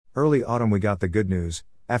Early autumn we got the good news,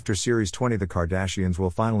 after Series 20 the Kardashians will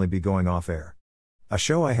finally be going off air. A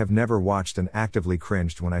show I have never watched and actively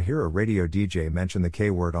cringed when I hear a radio DJ mention the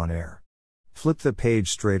K-word on air. Flipped the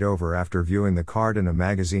page straight over after viewing the card in a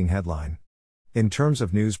magazine headline. In terms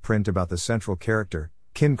of newsprint about the central character,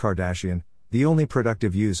 Kim Kardashian, the only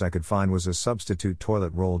productive use I could find was a substitute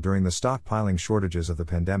toilet roll during the stockpiling shortages of the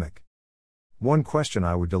pandemic. One question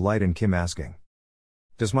I would delight in Kim asking.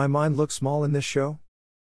 Does my mind look small in this show?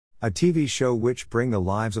 A TV show which bring the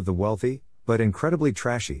lives of the wealthy, but incredibly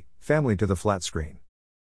trashy, family to the flat screen.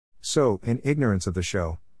 So, in ignorance of the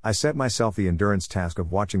show, I set myself the endurance task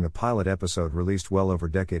of watching the pilot episode released well over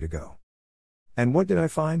a decade ago. And what did I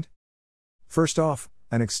find? First off,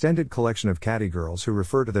 an extended collection of catty girls who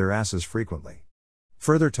refer to their asses frequently.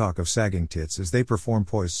 Further talk of sagging tits as they perform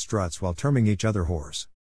poised struts while terming each other whores.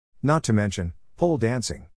 Not to mention, pole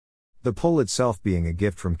dancing. The pole itself being a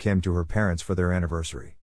gift from Kim to her parents for their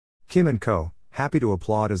anniversary. Kim and co, happy to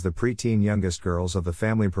applaud as the preteen youngest girls of the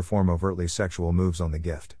family perform overtly sexual moves on the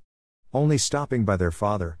gift. Only stopping by their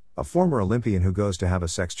father, a former Olympian who goes to have a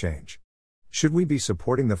sex change. Should we be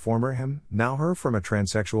supporting the former him, now her from a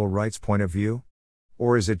transsexual rights point of view?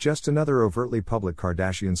 Or is it just another overtly public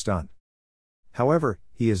Kardashian stunt? However,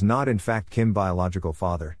 he is not in fact Kim's biological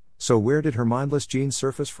father, so where did her mindless genes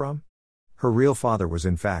surface from? Her real father was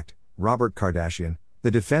in fact, Robert Kardashian, the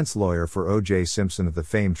defense lawyer for O.J. Simpson of the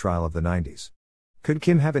famed trial of the 90s. Could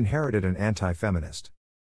Kim have inherited an anti-feminist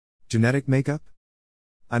genetic makeup?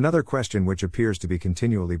 Another question which appears to be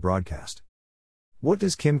continually broadcast. What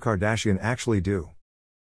does Kim Kardashian actually do?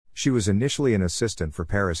 She was initially an assistant for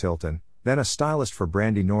Paris Hilton, then a stylist for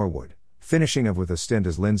Brandy Norwood, finishing up with a stint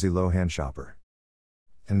as Lindsay Lohan shopper.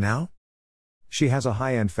 And now? She has a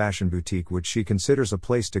high-end fashion boutique which she considers a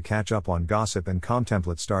place to catch up on gossip and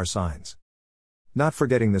contemplate star signs. Not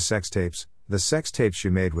forgetting the sex tapes she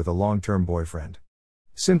made with a long-term boyfriend.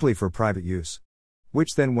 Simply for private use.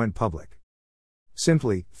 Which then went public.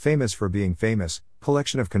 Simply, famous for being famous,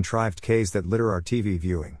 collection of contrived Ks that litter our TV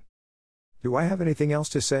viewing. Do I have anything else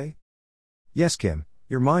to say? Yes, Kim,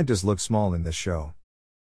 your mind does look small in this show.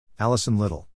 Allison Little.